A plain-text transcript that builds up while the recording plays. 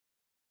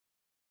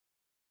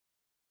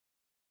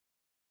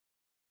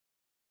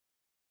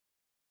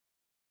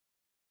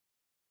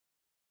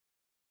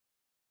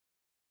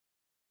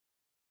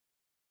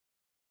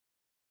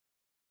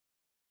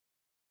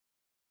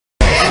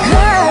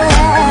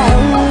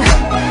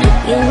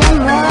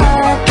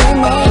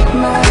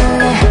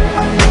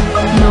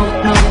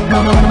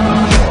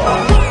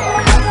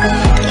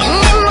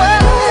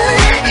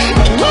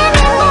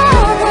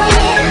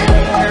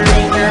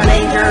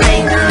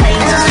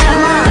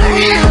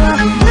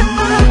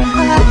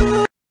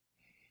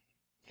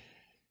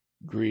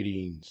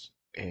Greetings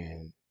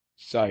and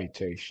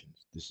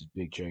salutations. This is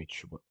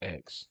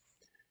BIGJXXX.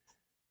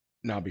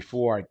 Now,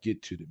 before I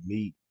get to the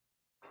meat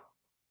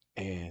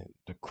and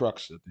the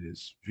crux of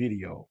this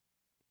video,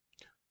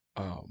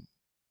 um,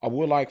 I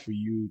would like for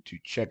you to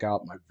check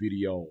out my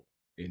video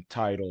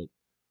entitled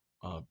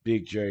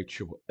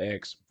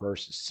BIGJXXX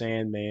versus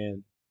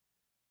Sandman.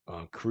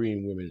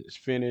 Korean Women is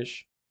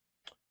finished.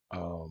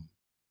 Um,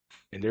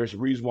 and there's a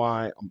reason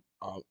why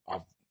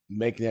I'm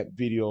making that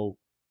video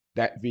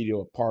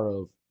a part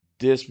of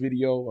this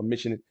video. I'm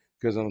mentioning it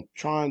because I'm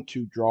trying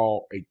to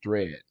draw a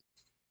thread,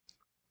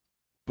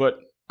 but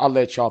I'll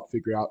let y'all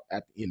figure out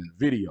at the end of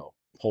the video.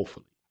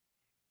 Hopefully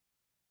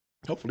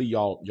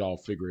y'all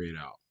figure it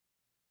out.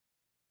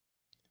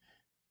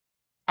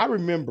 I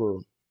remember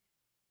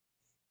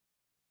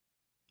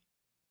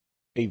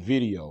a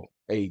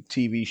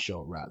TV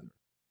show rather,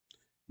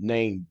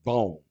 named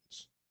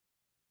Bones.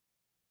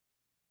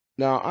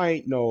 Now I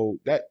ain't know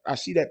that I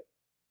see that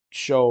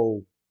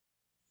show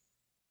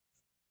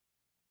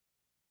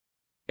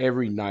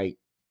every night,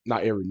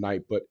 not every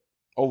night, but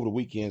over the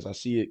weekends I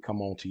see it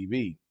come on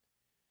TV.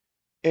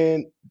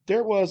 And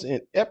there was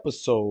an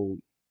episode,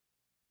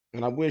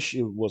 and I wish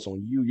it was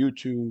on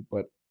YouTube,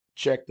 but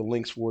check the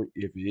links for it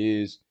if it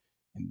is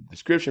in the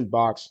description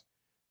box.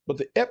 But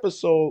the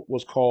episode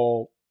was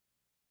called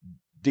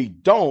The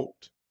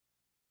Don't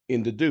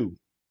in the Do,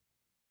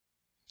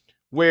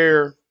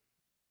 where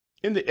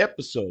in the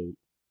episode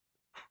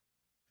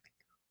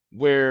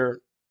where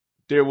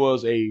there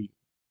was a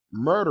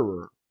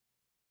murderer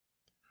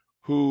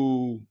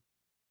who,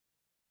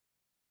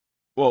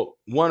 well,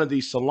 one of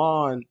the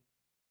salon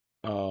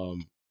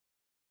um,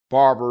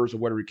 barbers or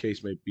whatever the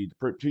case may be, the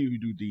people who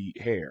do the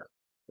hair,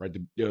 right,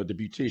 the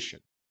beautician,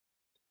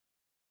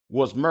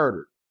 was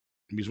murdered.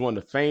 He was one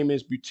of the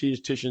famous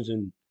beauticians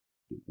in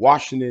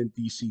Washington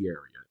D.C.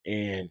 area,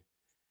 and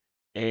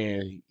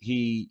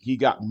he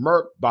got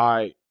murked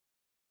by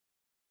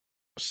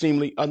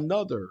seemingly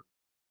another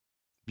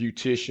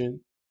beautician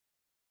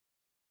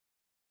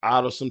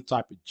out of some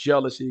type of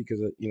jealousy because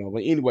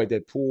but anyway,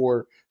 that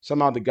poor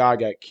somehow the guy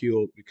got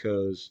killed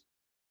because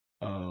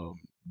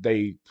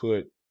they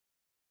put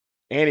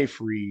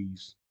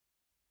antifreeze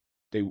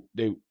they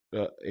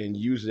and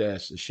used it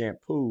as a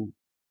shampoo,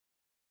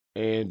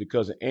 and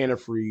because of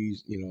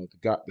antifreeze,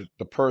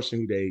 the person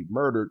who they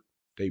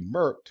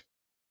murked,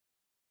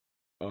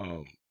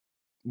 um,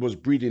 was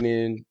breathing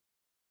in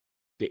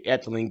the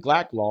ethylene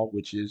glycol,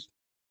 which is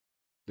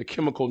the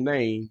chemical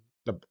name,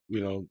 the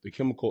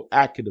chemical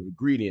active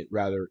ingredient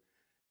rather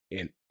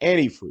in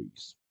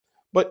antifreeze.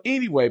 But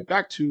anyway,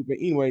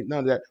 none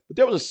of that. But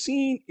there was a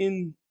scene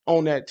in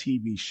on that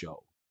TV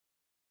show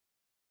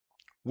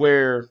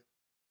where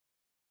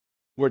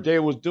they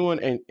was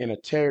doing an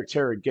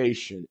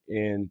interrogation,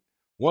 and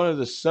one of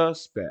the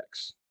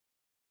suspects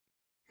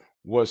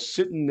was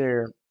sitting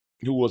there,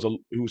 who was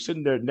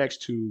sitting there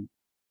next to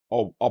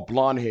a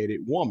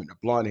blonde-headed woman, a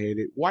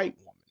blonde-headed white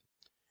woman,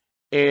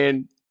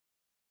 and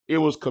it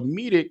was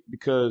comedic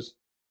because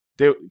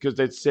they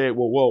said,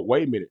 well,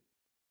 wait a minute,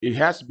 it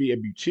has to be a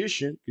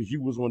beautician because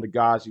you was one of the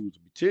guys who was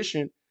a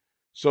beautician.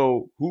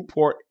 So who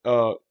poured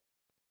antifreeze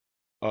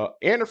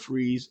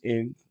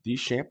in the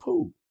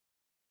shampoo?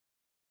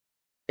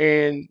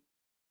 And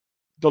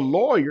the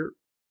lawyer,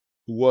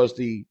 who was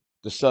the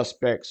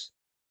suspect's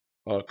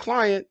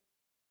client,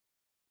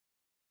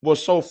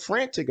 was so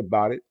frantic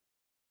about it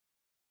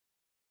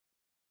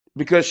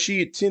because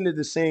she attended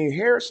the same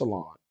hair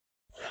salon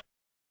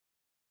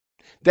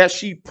that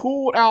she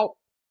pulled out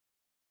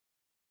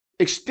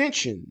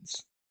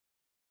extensions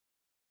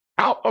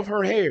out of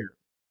her hair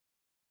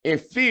in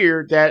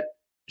fear that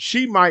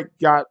she might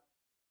got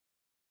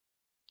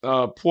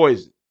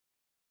poisoned.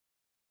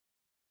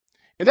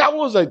 And that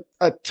was a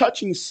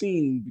touching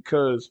scene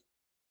because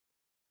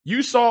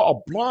you saw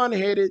a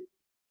blonde-headed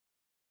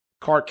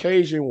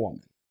Caucasian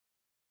woman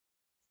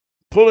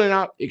pulling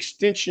out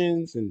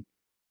extensions and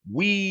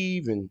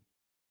weave and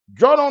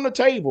got on the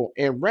table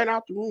and ran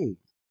out the room.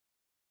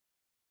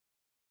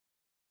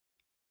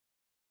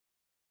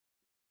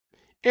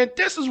 And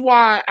this is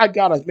why I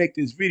gotta make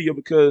this video,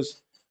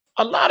 because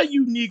a lot of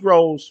you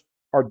Negroes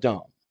are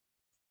dumb.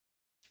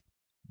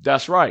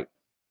 That's right.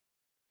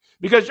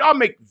 Because y'all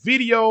make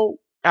video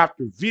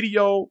after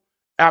video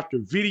after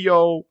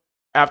video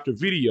after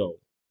video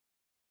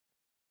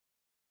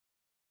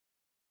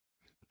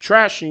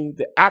trashing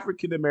the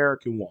African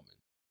American woman.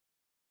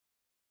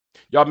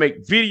 Y'all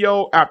make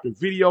video after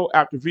video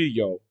after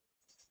video.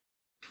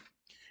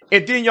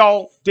 And then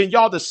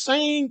y'all the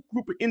same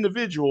group of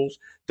individuals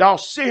that'll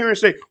sit here and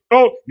say,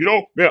 oh,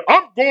 man,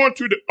 I'm going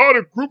to the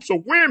other groups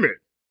of women.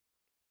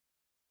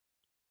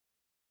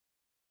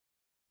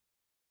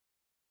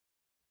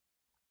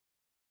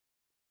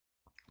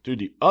 To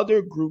the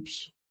other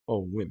groups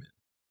of women.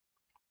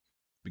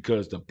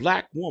 Because the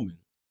black woman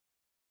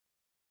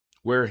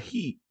wear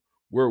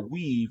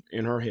weave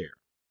in her hair.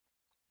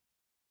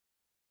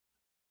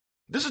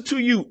 This is to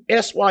you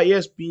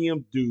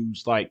SYSBM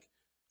dudes like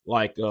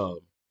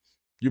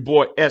your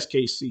boy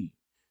SKC.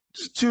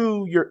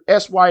 to your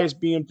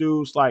SYSBM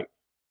dudes like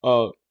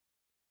uh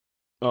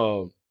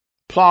uh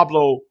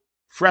Pablo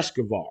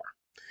Frescovar.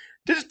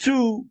 This is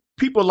to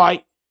people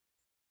like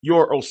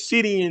your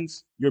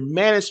Obsidians, your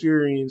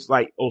Manispherians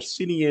like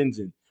Obsidians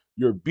and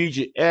your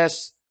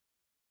BGS,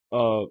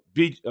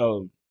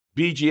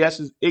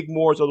 BGS's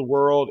Igmores of the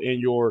world and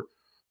your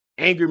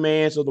Angry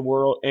Mans of the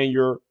world and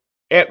your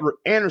Edward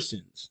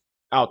Andersons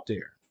out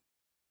there.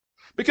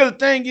 Because the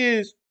thing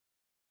is,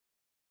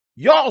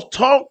 y'all's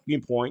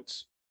talking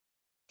points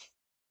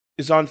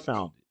is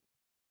unfounded.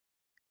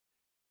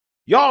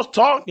 Y'all's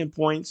talking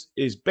points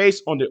is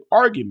based on the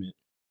argument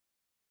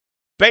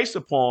based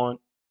upon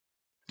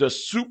the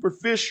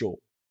superficial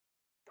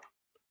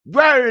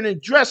rather than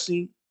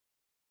addressing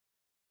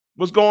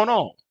what's going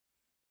on.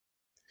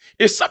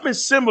 It's something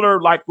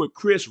similar like what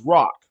Chris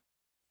Rock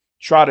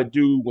tried to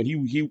do when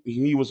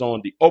he was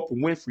on the Oprah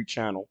Winfrey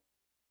channel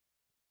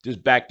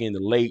just back in the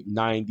late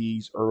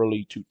 90s,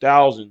 early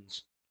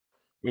 2000s.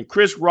 When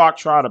Chris Rock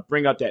tried to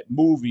bring out that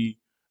movie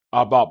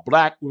about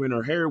black women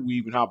or hair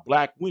weave and how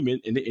black women,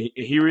 and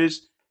here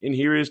is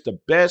the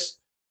best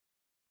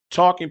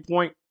talking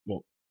point.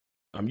 Well,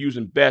 I'm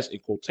using best in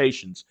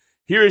quotations.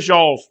 Here is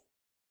y'all's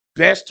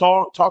best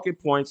talking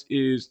points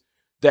is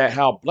that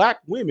how black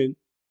women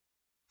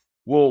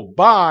will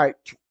buy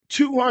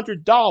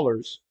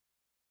 $200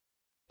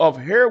 of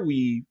hair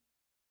weave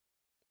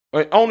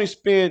and only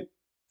spend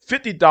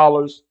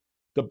 $50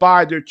 to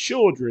buy their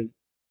children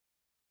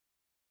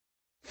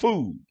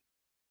food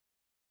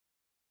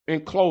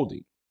and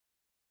clothing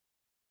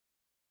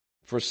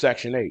for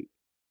Section 8.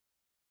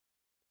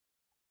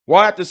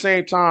 While at the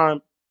same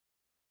time,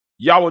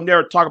 y'all will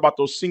never talk about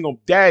those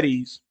single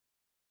daddies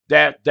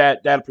that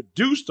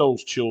produce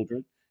those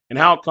children and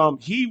how come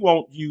he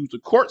won't use the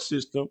court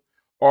system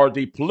or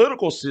the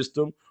political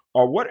system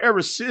or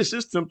whatever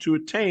system to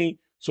attain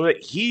so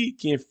that he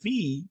can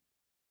feed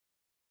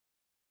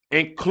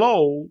and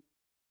clothe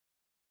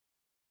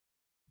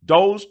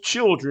those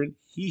children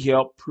he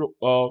helped,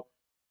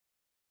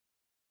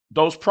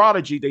 those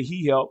prodigy that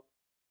he helped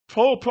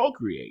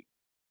procreate.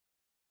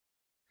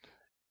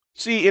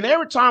 See, and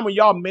every time when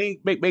y'all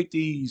make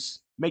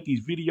these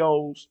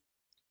videos,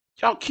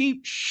 y'all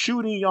keep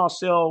shooting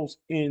yourselves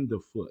in the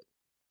foot.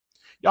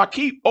 Y'all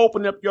keep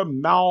opening up your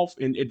mouth,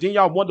 and then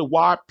y'all wonder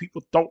why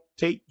people don't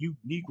take you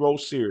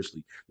Negroes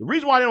seriously. The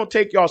reason why they don't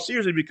take y'all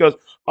seriously is because,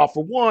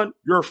 for one,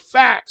 your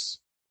facts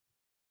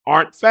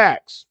aren't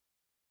facts.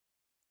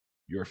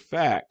 Your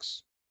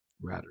facts,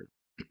 rather,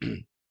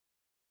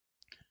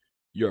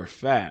 your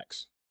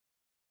facts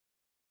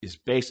is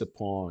based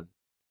upon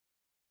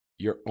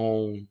your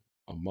own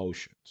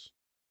emotions.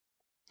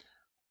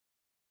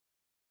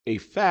 A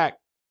fact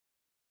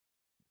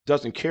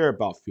doesn't care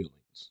about feelings.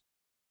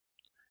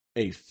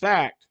 A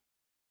fact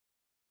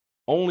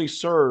only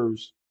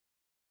serves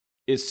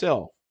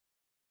itself.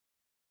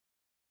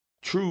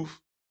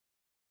 Truth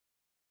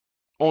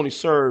only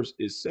serves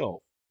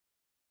itself.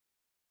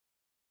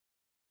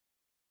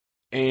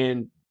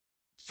 And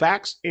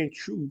facts and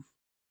truth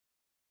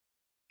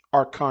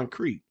are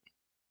concrete.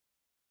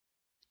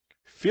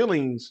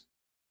 Feelings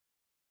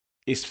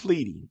is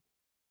fleeting.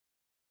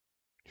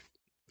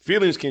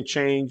 Feelings can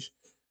change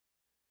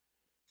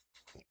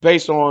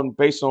based on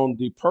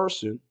the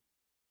person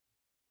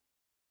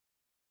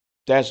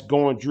that's um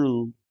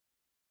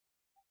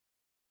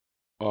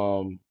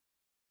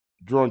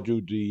going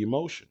through the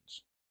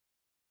emotions.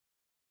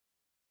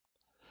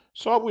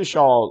 So I wish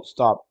y'all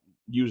stop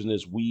using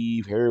this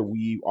hair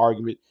weave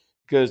argument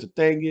because the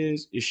thing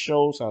is, it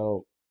shows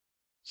how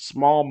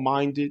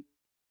small-minded,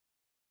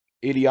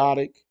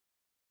 idiotic,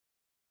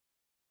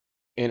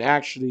 and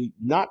actually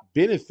not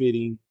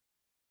benefiting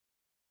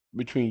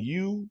between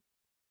you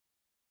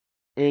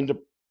and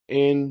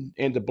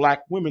the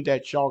black women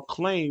that y'all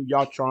claim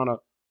y'all trying to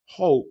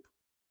hope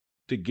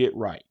to get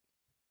right.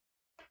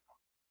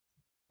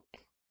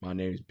 My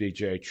name is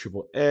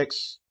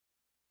BIGJXXX.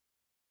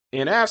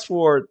 And as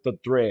for the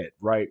thread,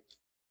 right?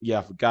 Yeah,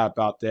 I forgot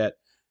about that.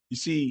 You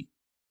see,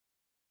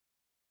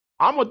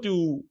 I'm gonna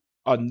do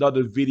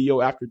another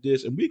video after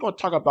this, and we're gonna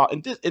talk about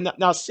and this and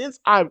now since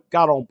I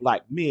got on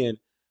black men,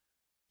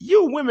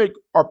 you women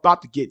are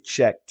about to get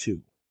checked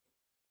too.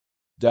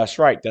 That's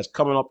right. That's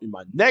coming up in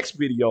my next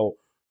video.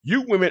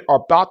 You women are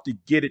about to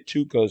get it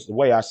too, because the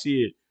way I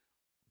see it,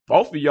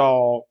 both of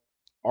y'all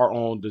are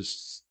on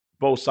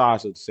both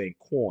sides of the same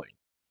coin.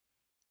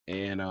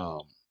 And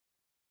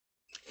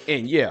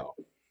yeah,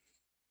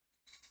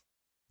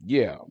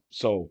 yeah.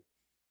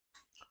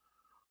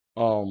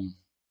 Um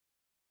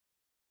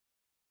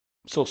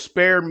so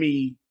spare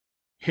me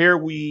hair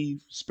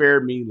weave,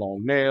 spare me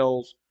long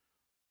nails.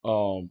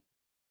 Um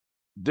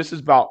this is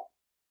about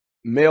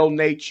male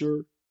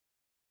nature.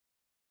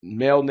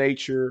 Male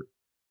nature,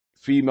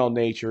 female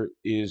nature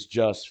is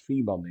just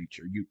female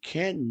nature. You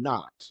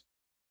cannot,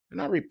 and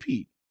I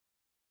repeat,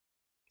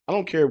 I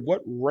don't care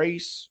what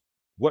race,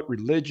 what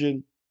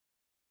religion,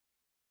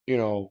 you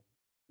know,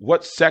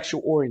 what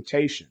sexual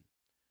orientation.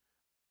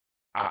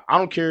 I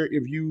don't care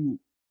if you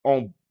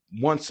on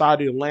one side of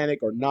the Atlantic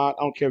or not.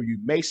 I don't care if you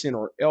Mason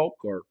or Elk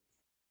or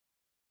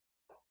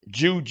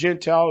Jew,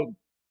 Gentile,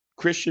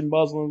 Christian,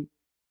 Muslim,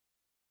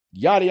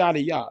 yada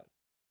yada yada.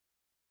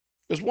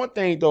 There's one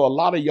thing though, a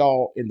lot of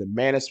y'all in the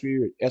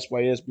manosphere,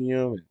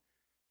 SYSBM and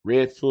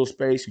Red Full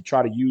Space, who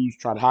try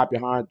to hide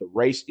behind the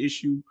race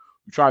issue,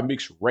 who try to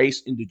mix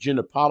race into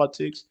gender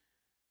politics.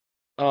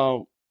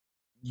 Um,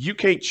 you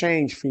can't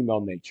change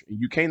female nature, and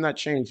you cannot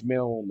change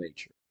male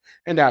nature,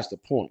 and that's the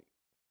point.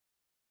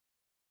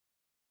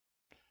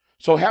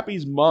 So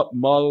happy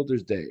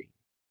Mother's Day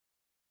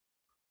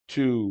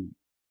to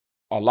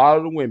a lot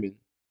of the women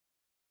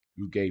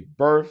who gave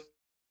birth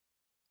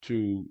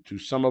to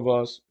some of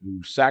us,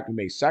 who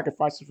made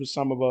sacrifices for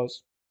some of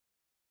us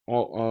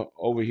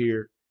over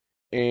here,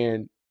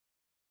 and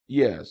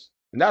yes,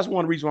 and that's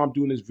one reason why I'm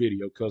doing this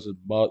video because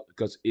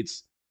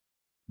it's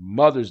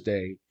Mother's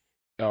Day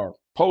or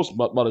post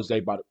Mother's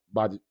Day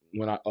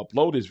when I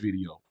upload this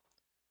video.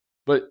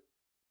 But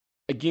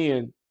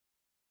again,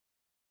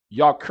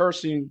 y'all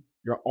cursing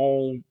your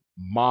own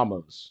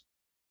mamas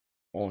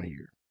on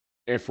here,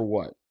 and for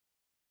what?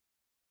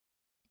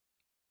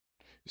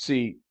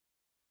 See,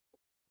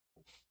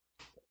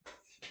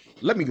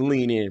 let me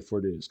lean in for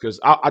this because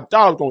I thought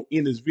I was going to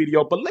end this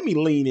video, but let me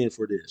lean in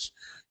for this.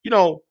 You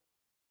know,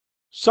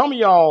 some of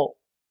y'all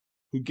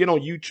who get on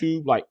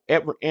YouTube, like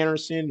Edward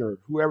Anderson or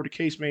whoever the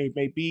case may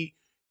be,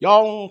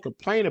 y'all don't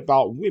complain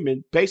about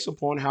women based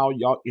upon how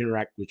y'all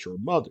interact with your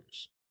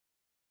mothers,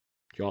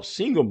 y'all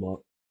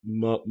single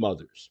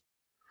mothers.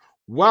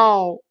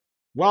 While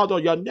while though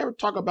y'all never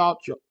talk about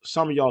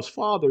some of y'all's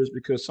fathers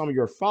because some of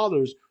your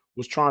fathers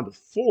was trying to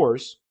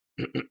force,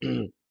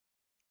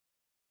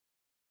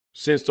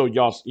 since though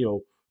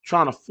y'all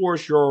trying to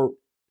force your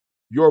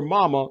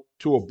mama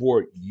to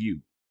abort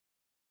you.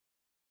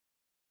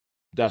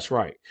 That's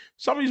right.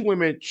 Some of these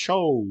women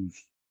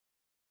chose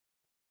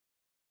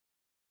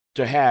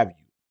to have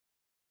you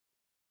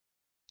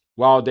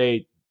while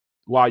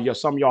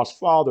some of y'all's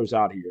fathers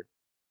out here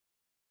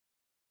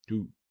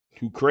who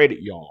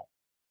created y'all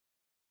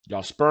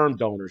sperm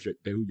donors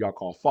who y'all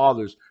call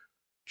fathers,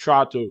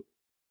 try to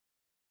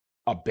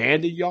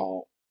abandon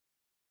y'all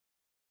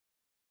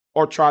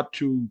or try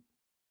to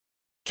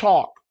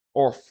talk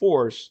or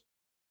force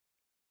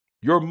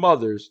your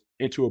mothers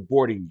into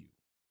aborting you,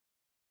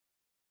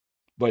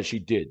 but she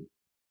didn't.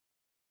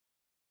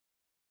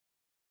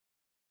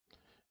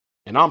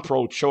 And I'm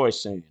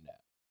pro-choice saying that.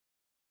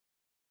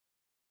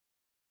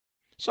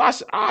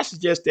 So I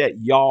suggest that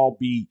y'all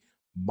be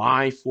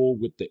mindful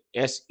with the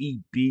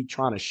SEB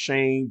trying to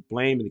shame,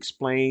 blame, and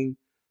explain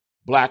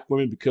black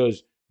women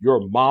because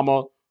your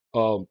mama,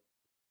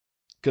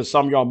 because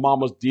some of y'all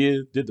mamas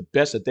did the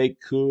best that they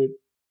could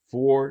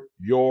for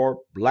your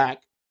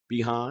black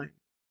behind.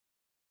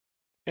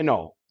 And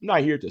no, I'm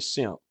not here to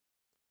simp.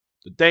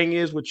 The thing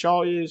is with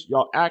y'all is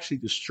y'all actually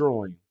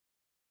destroying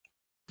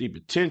the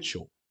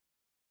potential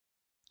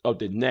of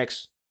the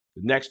next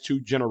two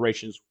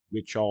generations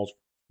with y'all's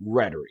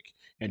rhetoric.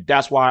 And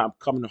that's why I'm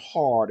coming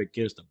hard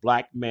against the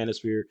black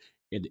manosphere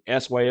and the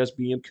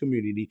SYSBM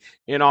community,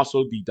 and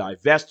also the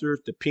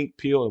divestors, the pink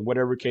pill, and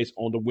whatever case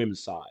on the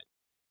women's side.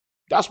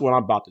 That's what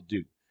I'm about to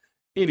do.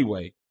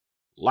 Anyway,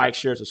 like,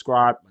 share,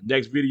 subscribe. My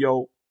next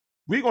video,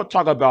 we're going to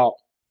talk about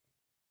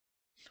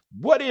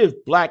what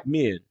if black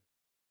men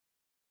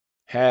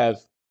have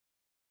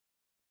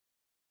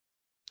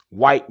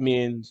white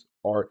men's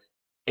or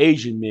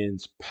Asian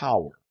men's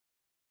power.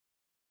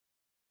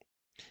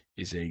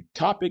 It's a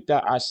topic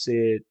that I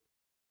said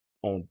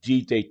on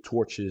DJ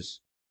Torch's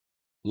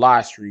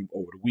live stream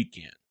over the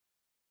weekend.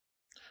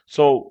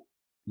 So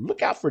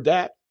look out for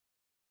that.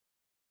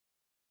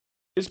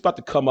 It's about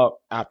to come up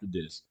after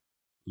this.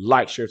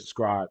 Like, share,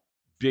 subscribe.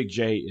 Big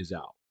J is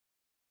out.